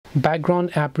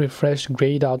Background app refresh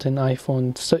grayed out in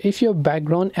iPhone. So if your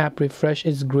background app refresh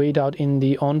is grayed out in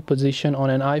the on position on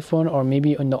an iPhone, or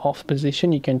maybe in the off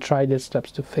position, you can try these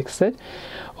steps to fix it.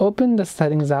 Open the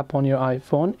settings app on your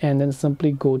iPhone and then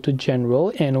simply go to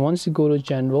general, and once you go to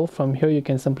general, from here you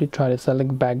can simply try to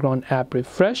select background app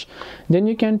refresh. Then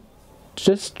you can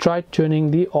just try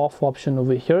turning the off option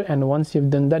over here, and once you've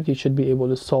done that, you should be able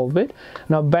to solve it.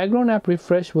 Now background app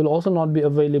refresh will also not be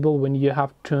available when you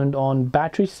have turned on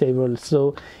battery saver.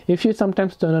 So if you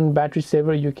sometimes turn on battery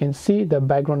saver, you can see the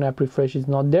background app refresh is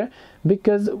not there,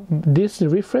 because this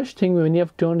refresh thing, when you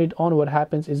have turned it on, what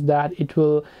happens is that it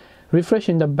will refresh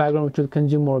in the background, which will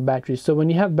consume more battery. So when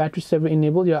you have battery saver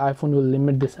enabled, your iPhone will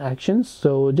limit this action.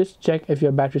 So just check if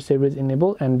your battery saver is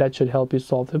enabled, and that should help you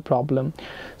solve the problem.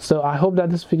 So I hope that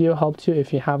this video helped you.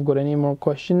 If you have got any more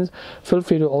questions, feel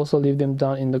free to also leave them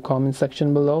down in the comment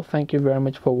section below. Thank you very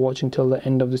much for watching till the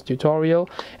end of this tutorial,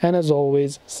 and as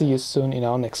always, see you soon in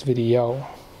our next video.